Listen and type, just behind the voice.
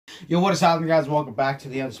Yo, what is happening, guys? Welcome back to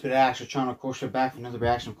the Undisputed Action channel. Of course, we're back for another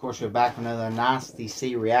reaction. Of course, we're back for another Nasty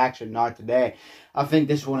C reaction. Now, today, I think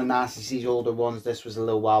this is one of Nasty C's older ones. This was a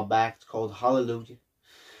little while back. It's called Hallelujah.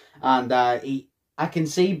 And I can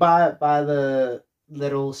see by the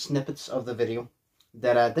little snippets of the video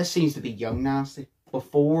that this seems to be young Nasty.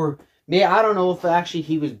 Before, I don't know if actually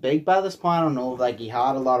he was big by this point. I don't know if like he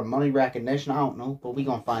had a lot of money recognition. I don't know, but we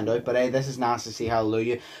gonna find out. But hey, this is Nasty C,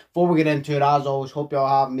 Hallelujah. Before we get into it, as always, hope y'all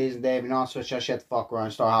have an amazing day. If you're not, switch that shit the fuck around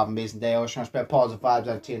and start having an amazing day. Always trying to spread positive vibes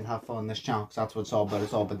out of you and have fun on this channel, because that's what it's all about.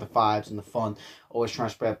 It's all about the vibes and the fun. Always trying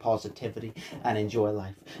to spread positivity and enjoy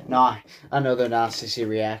life. Now, another Nasty C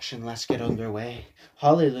reaction. Let's get underway.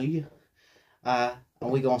 Hallelujah. And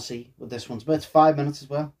we gonna see what this one's about. It's 5 minutes as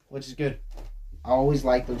well, which is good. I always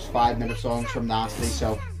like those 5-minute songs from Nasty,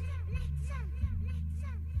 so.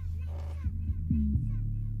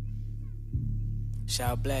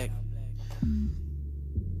 Shout Black.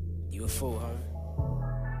 You a fool, huh?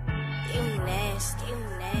 You nasty, you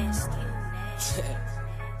nasty, you nasty.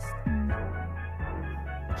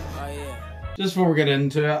 Oh yeah. Just before we get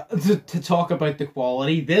into it, to talk about the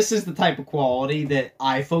quality, this is the type of quality that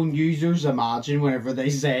iPhone users imagine whenever they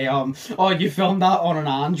say, oh, you filmed that on an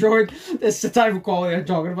Android. This is the type of quality they're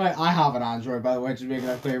talking about. I have an Android, by the way, just making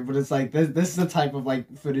that clear, but it's like, this is the type of, like,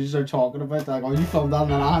 footage they're talking about. They're like, oh, you filmed that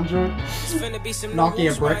on an Android? It's finna be some knock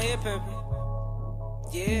you a brick.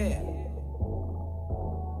 Yeah.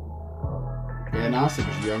 Yeah, Nasty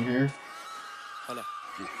was young here. Hold up.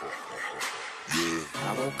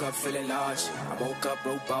 I woke up feeling large. I woke up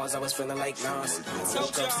broke balls. I was feeling like Nas. I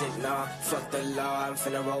woke up sitting nah, fuck the law. I'm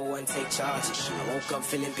finna roll and take charge. I woke up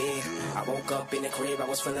feeling big. I woke up in the crib. I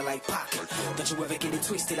was feeling like Pac. Don't you ever get it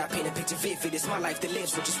twisted? I paint a picture vivid. It's my life that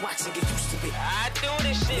lives. So just watch and get used to it. I do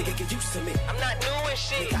this shit. Nigga, get used to me. I'm not new and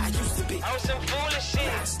shit. Nigga, I used to be. I'm some foolish shit.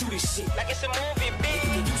 Nah, let's do this shit. Like it's a movie, bitch.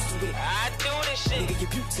 Nigga, get used to it. I do this shit. Nigga,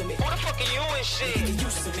 get used to me. Who the fuck are you and shit? Nigga, get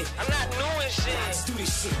used to me. I'm not new and shit. Nah, let's do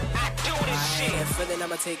this shit. I do this shit. I had a feeling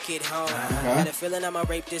I'ma take it home. I had a feeling I'ma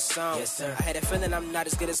rape this song. Yes, sir. I had a feeling I'm not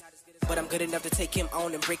as good as, but I'm good enough to take him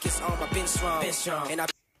on and break his arm. I've been strong. Been strong. And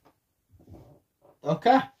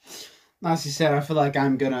Okay. Nasty said, I feel like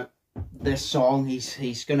I'm gonna, this song,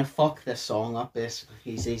 he's gonna fuck this song up.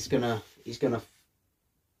 He's gonna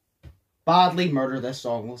badly murder this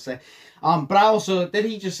song, we'll say. But I also, did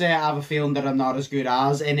he just say I have a feeling that I'm not as good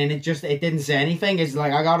as, and then it didn't say anything. It's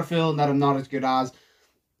like, I got a feeling that I'm not as good as.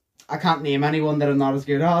 I can't name anyone that I'm not as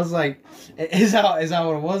good as. Like, is that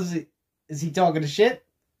what it was? Is he talking to shit?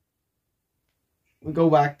 We go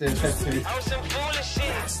back to Tik Tok. I'm some foolish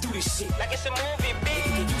shit. let's do this shit. Like it's a movie, bitch.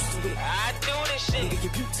 Nigga, get used to it. I do this shit. Nigga,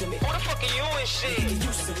 get used to me. Who the fuck are you and shit? Nigga, get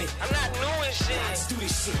used to me. I'm not new and shit. Let's do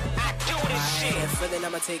this shit. I do this shit. I had a feeling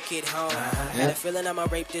I'ma take it home. I had a feeling I'ma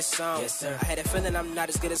rape this song. Yes, sir. I had a feeling I'm not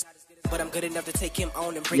as good as, but I'm good enough to take him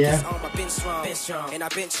on and break his arm. I've been strong. Been strong. And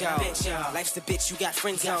I've been y'all. Life's the bitch, you got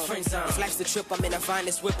friends on. If life's the trip, I'm in a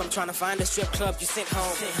finest whip. I'm trying to find a strip club you sent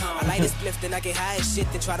home. I light a spliff, then I get high as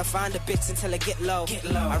shit, then try to find a bitch until I get low.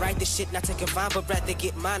 I write this shit not to confine, but rather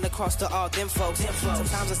get mine across to all them folks.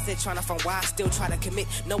 Sometimes I sit trying to find why I still try to commit,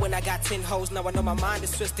 knowing I got 10 hoes. Now I know my mind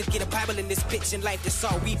is twisted. Get a Bible in this bitch, and life that's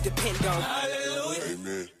all we depend on.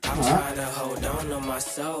 Hallelujah. I'm trying to hold on to my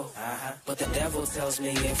soul, but the devil tells me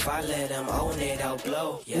if I let him own it, I'll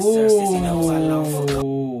blow. Yes, sir, since he knows I long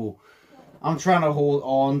for. I'm trying to hold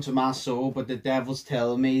on to my soul, but the devil's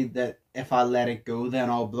telling me that if I let it go, then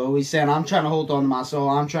I'll blow. He's saying, I'm trying to hold on to my soul.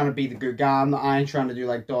 I'm trying to be the good guy. I ain't trying to do,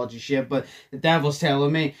 like, dodgy shit. But the devil's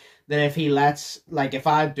telling me that if he lets, like, if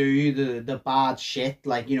I do the bad shit,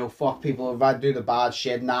 like, you know, fuck people, if I do the bad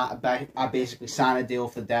shit and I basically sign a deal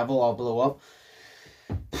with the devil, I'll blow up.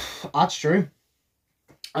 That's true.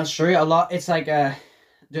 That's true. It's like a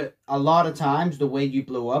lot of times the way you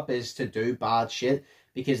blow up is to do bad shit,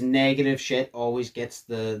 because negative shit always gets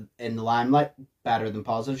in the limelight better than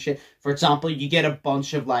positive shit. For example, you get a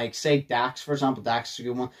bunch of, like, say Dax, for example. Dax is a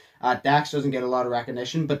good one. Dax doesn't get a lot of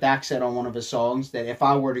recognition, but Dax said on one of his songs that if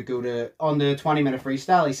I were to go to, on the 20-minute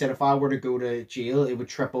freestyle, he said if I were to go to jail, it would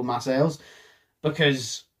triple my sales,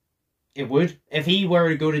 because it would. If he were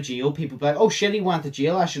to go to jail, people would be like, oh shit, he went to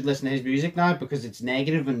jail, I should listen to his music now, because it's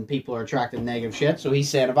negative and people are attracted to negative shit. So he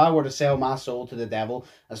said if I were to sell my soul to the devil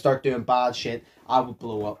and start doing bad shit, I would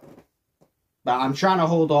blow up. But I'm trying to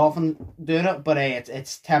hold off on doing it, but hey,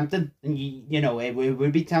 it's tempting. And you know, it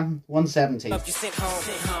would be tempting. 117. Up you sent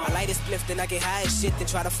home. I light a spliff, then I get high as shit, then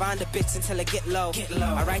try to find a bitch until I get low.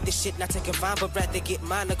 I write this shit not to confine, but rather get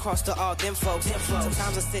mine across to all them folks. Sometimes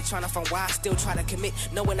I sit trying to find why I still try to commit,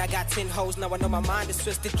 knowing I got 10 hoes. Now I know my mind is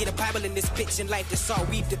twisted. Get a Bible in this bitch, and life that's all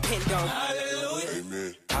we depend on. Hallelujah.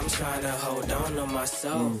 Amen. I'm trying to hold on to my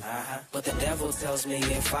soul, but the devil tells me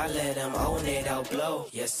if I let him own it, I'll blow.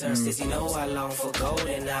 Yes, sir, says he know I long for gold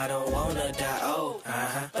and I don't wanna die old.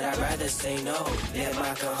 But I'd rather say no, let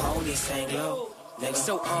my cojones hang low.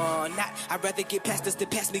 So on, not. I'd rather get past this than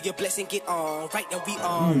pass me your blessing. Get on, right now we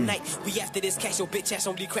all night. We after this cash, your bitch ass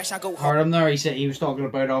only crash. I go hard. Heard him there. He said he was talking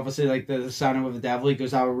about obviously like the signing with the devil. He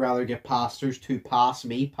goes, I would rather get pastors to pass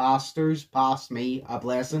me, pastors pass me a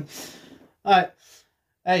blessing.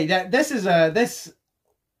 Hey, this is this.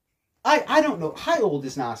 I don't know how old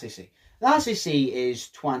is Nasty C. Nasty C is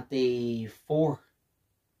 24.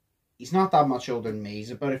 He's not that much older than me. He's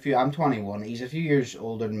about a few. I'm 21. He's a few years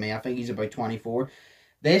older than me. I think he's about 24.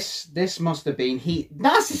 This must have been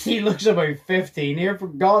Nasty C looks about 15 here. For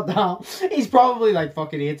goddamn, he's probably like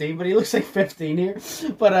fucking 18, but he looks like 15 here.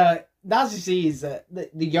 But Nasty C is the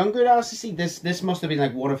younger Nasty C. This must have been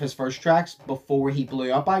like one of his first tracks before he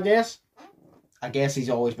blew up. I guess he's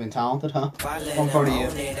always been talented, huh? I'm proud of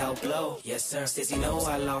you. Yes, sir. Says he know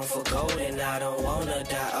I long for gold and I don't wanna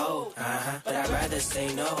die old. But I'd rather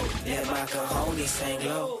say no. Let my cojones hang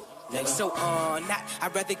low. So on, not.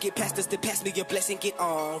 I'd rather get past this than pass me your blessing. Get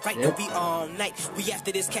on, right now we all night. We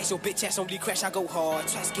after this cash, your bitch ass only crash. I go hard,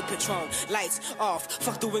 tracks get Patron, lights off.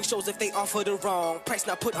 Fuck doing shows if they offer the wrong price.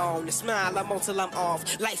 Not put on the smile. I'm on till I'm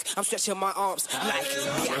off. Life, I'm stretching my arms like.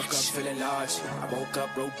 I woke up feeling large. I woke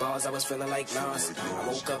up broke bars. I was feeling like Nas. I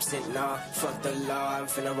woke up sitting off. Fuck the law. I'm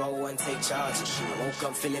finna roll and take charge. I woke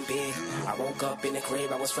up feeling big. I woke up in the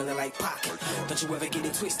crib. I was feeling like Pac. Don't you ever get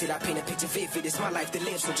it twisted? I paint a picture vivid. It's my life to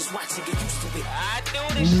live, so just watch it. Get used to it. I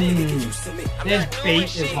do this shit. Get used to me. I'm this not beat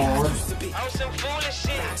is hard. I'm some foolish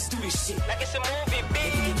shit. I do this shit like it's a movie,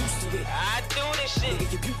 bitch. Get used to it. I do this shit.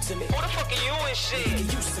 Get used to me. Who the fuck are you and shit?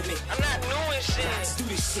 Get used to me. I'm not new and shit. I do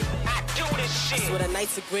this shit. I do this shit. So the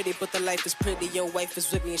nights are gritty, but the life is pretty. Your wife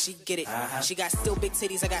is with me and she get it. She got still big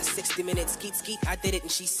titties. I got 60 minutes. Skeet skeet. I did it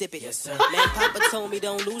and she sip it. Yes, sir. Man, Papa told me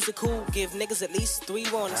don't lose the cool. Give niggas at least 3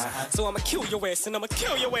 warnings. So I'ma kill your ass and I'ma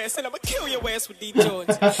kill your ass and I'ma kill your ass with these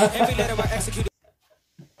Jordans. Every letter I execute.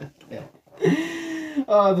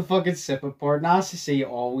 Oh, the fucking sipping part. Nasty C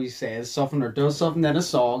always says something or does something in a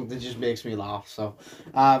song that just makes me laugh. So,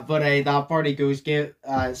 but that part he goes,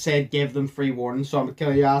 said give them 3 warnings. So I'm gonna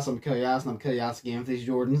kill your ass, I'm gonna kill your ass, and I'm gonna kill your ass again with these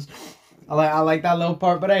Jordans. I like that little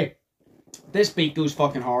part. But hey, this beat goes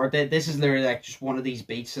fucking hard. This is literally like just one of these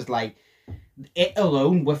beats. Is like it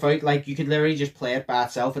alone without like you could literally just play it by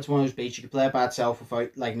itself. It's one of those beats you could play it by itself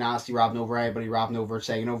without like Nasty rapping over everybody, rapping over,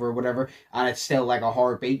 singing over, or whatever, and it's still like a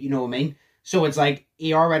hard beat. You know what I mean? So it's like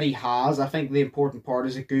he already has. I think the important part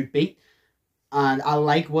is a good beat, and I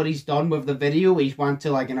like what he's done with the video. He's went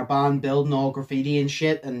to like an abandoned building, all graffiti and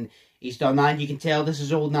shit, and he's done that. You can tell this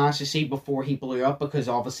is old Nasty C before he blew up because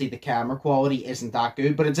obviously the camera quality isn't that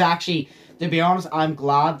good. But it's actually, to be honest, I'm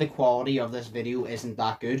glad the quality of this video isn't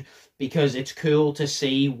that good because it's cool to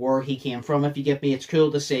see where he came from, if you get me. It's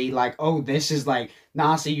cool to see like, oh, this is like,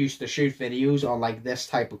 Nasty used to shoot videos on like this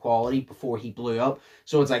type of quality before he blew up.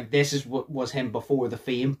 So it's like, this is what was him before the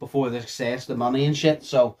fame, before the success, the money and shit.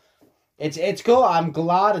 So it's cool. I'm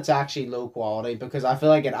glad it's actually low quality because I feel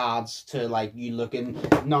like it adds to like you looking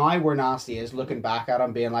now where Nasty is, looking back at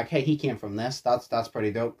him being like, hey, he came from this. That's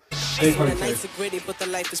pretty dope. So the nights are gritty, but the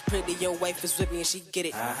life is pretty. Your wife is with me and she get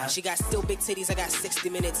it. She got still big titties. I got 60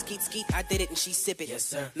 minutes. Skeet skeet. I did it and she sip it. Yes,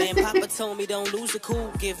 sir. Man, Papa told me don't lose the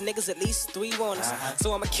cool. Give niggas at least 3 warnings.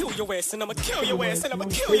 So I'ma kill your ass and I'ma kill your ass and I'ma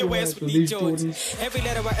kill your ass with these Jordans. Every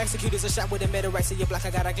letter I execute is a shot with a metal right to your block.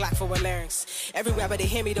 I got a Glock for a larynx. Every rapper they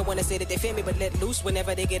hear me don't wanna say that they feel me, but let loose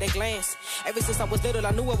whenever they get a glance. Ever since I was little,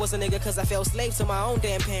 I knew I was a nigga cause I fell slave to my own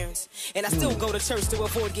damn parents. And I still go to church to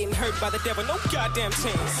avoid getting hurt by the devil. No goddamn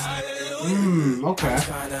chance. Okay. I'm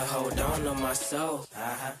trying to hold on to my soul,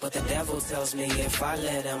 but the devil tells me if I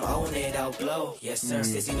let him own it, I'll blow. Yes, sir,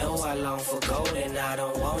 says he know I long for gold and I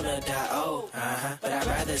don't wanna die old. But I'd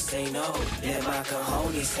rather say no, let my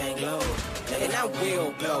cojones hang low. And I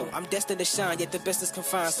will blow. I'm destined to shine, yet the best is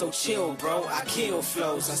confined. So chill, bro. I kill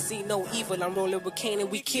flows. I see no evil. I'm rolling with Kane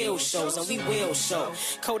and we kill shows, and we will show.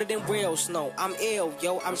 Colder than real snow. I'm ill,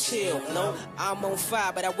 yo. I'm chill. No, I'm on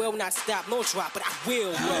fire, but I will not stop. No drop, but I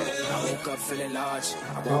will. I woke up feeling large.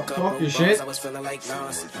 I woke up your shit. I was feeling like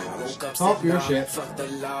Nas. I woke up Talk your shit. Fuck the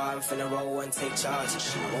law. I'm finna roll and take charge.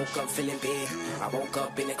 I woke up feeling big. I woke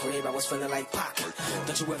up in the crib. I was feeling like Pac.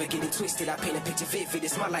 Don't you ever get it twisted? I paint a picture vivid.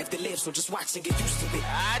 It's my life to live, so just watch and get used to it.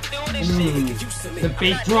 I do this shit. Get used to me. The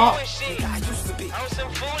beat drop. I used to be. I'm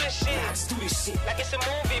some foolish shit. I do this shit like it's a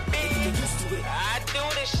movie, bitch. Get used to it. I do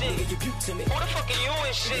this shit. Get used to me. Who the fuck are you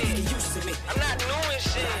and shit? Get used to me. I'm not new and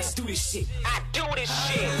shit. I do this shit. I do this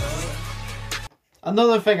shit.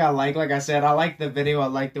 Another thing I like I said, I like the video, I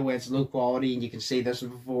like the way it's low quality, and you can see this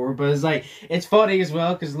before, but it's like, it's funny as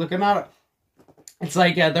well, because looking at it, it's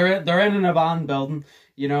like, they're in an abandoned building,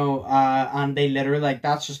 you know, and they literally, like,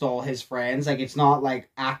 that's just all his friends. Like, it's not,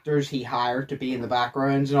 like, actors he hired to be in the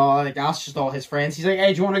backgrounds and all. Like, that's just all his friends. He's like,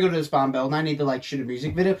 hey, do you want to go to this band building? I need to, like, shoot a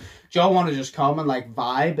music video. Do y'all want to just come and, like,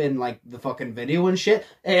 vibe in, like, the fucking video and shit?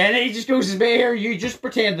 And he just goes, here, you just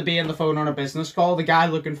pretend to be on the phone on a business call. The guy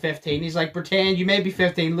looking 15, he's like, pretend you may be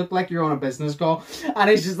 15, look like you're on a business call.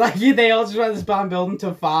 And he's just like, yeah, they all just went to this band building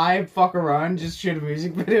to vibe, fuck around, just shoot a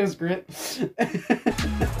music video. It's great.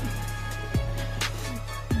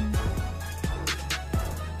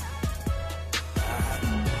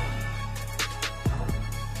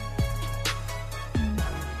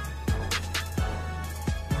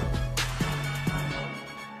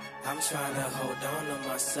 I'm trying to hold on to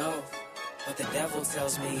my soul, but the devil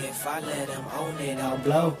tells me if I let him own it, I'll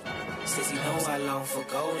blow. Says he know I long for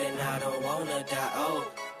gold and I don't wanna die old,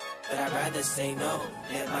 but I'd rather say no,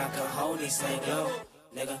 let my cojones say yo,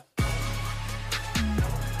 nigga.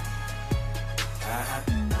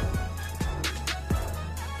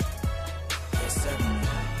 Yes, sir.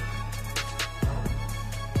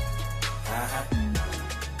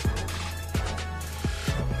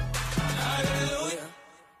 Hallelujah.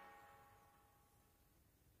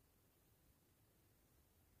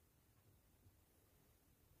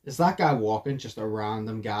 Is that guy walking, just a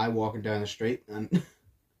random guy walking down the street? And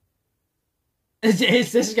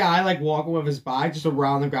is this guy, like, walking with his bag, just a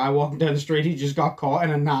random guy walking down the street who just got caught in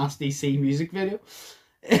a Nasty C music video?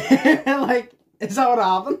 Like, is that what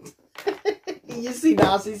happened? You see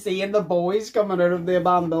Nasty C and the boys coming out of the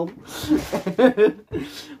abandoned building.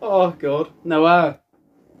 Oh, God. No, as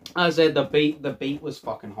I said, the beat was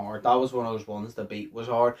fucking hard. That was one of those ones, the beat was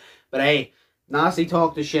hard. But hey, Nasty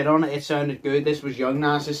talked the shit on it. It sounded good. This was young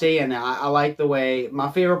Nasty C, and I like the way. My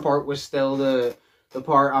favorite part was still the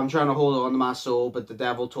part I'm trying to hold on to my soul, but the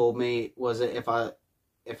devil told me was that if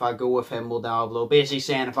I go with him, well, then I'll blow. Basically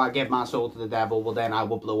saying if I give my soul to the devil, well, then I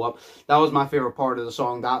will blow up. That was my favorite part of the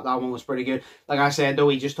song. That one was pretty good. Like I said, though,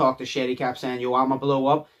 he just talked the shit. He kept saying, yo, I'ma blow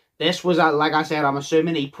up. This was, like I said, I'm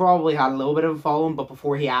assuming he probably had a little bit of a following, but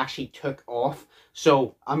before he actually took off.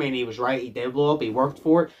 So, I mean, he was right. He did blow up. He worked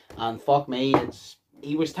for it. And fuck me,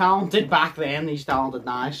 he was talented back then. He's talented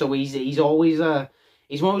now. So he's always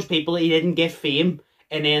he's one of those people, he didn't get fame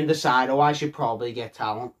and then decide, oh, I should probably get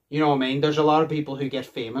talent. You know what I mean? There's a lot of people who get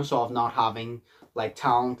famous off not having, like,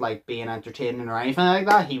 talent, like being entertaining or anything like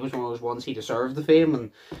that. He was one of those ones. He deserved the fame,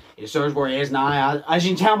 and he deserves where he is now. As you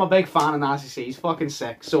can tell, I'm a big fan of Nasty C. He's fucking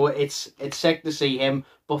sick. So it's sick to see him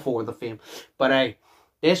before the fame. But hey,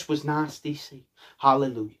 this was Nasty C.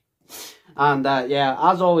 Hallelujah. And yeah,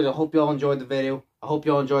 as always, I hope you all enjoyed the video. I hope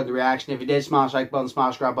you all enjoyed the reaction. If you did, smash like button,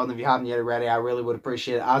 smash grab button. If you haven't yet already, I really would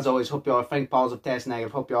appreciate it. As always, hope you all think positive, test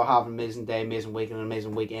negative. Hope you all have an amazing day, amazing week, and an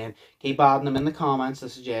amazing weekend. Keep adding them in the comments, the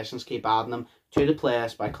suggestions. Keep adding them to the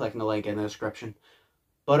playlist by clicking the link in the description.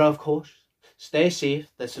 But of course, stay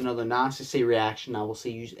safe. That's another Nasty C reaction. I will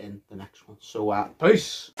see you in the next one. So,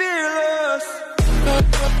 peace. Fearless.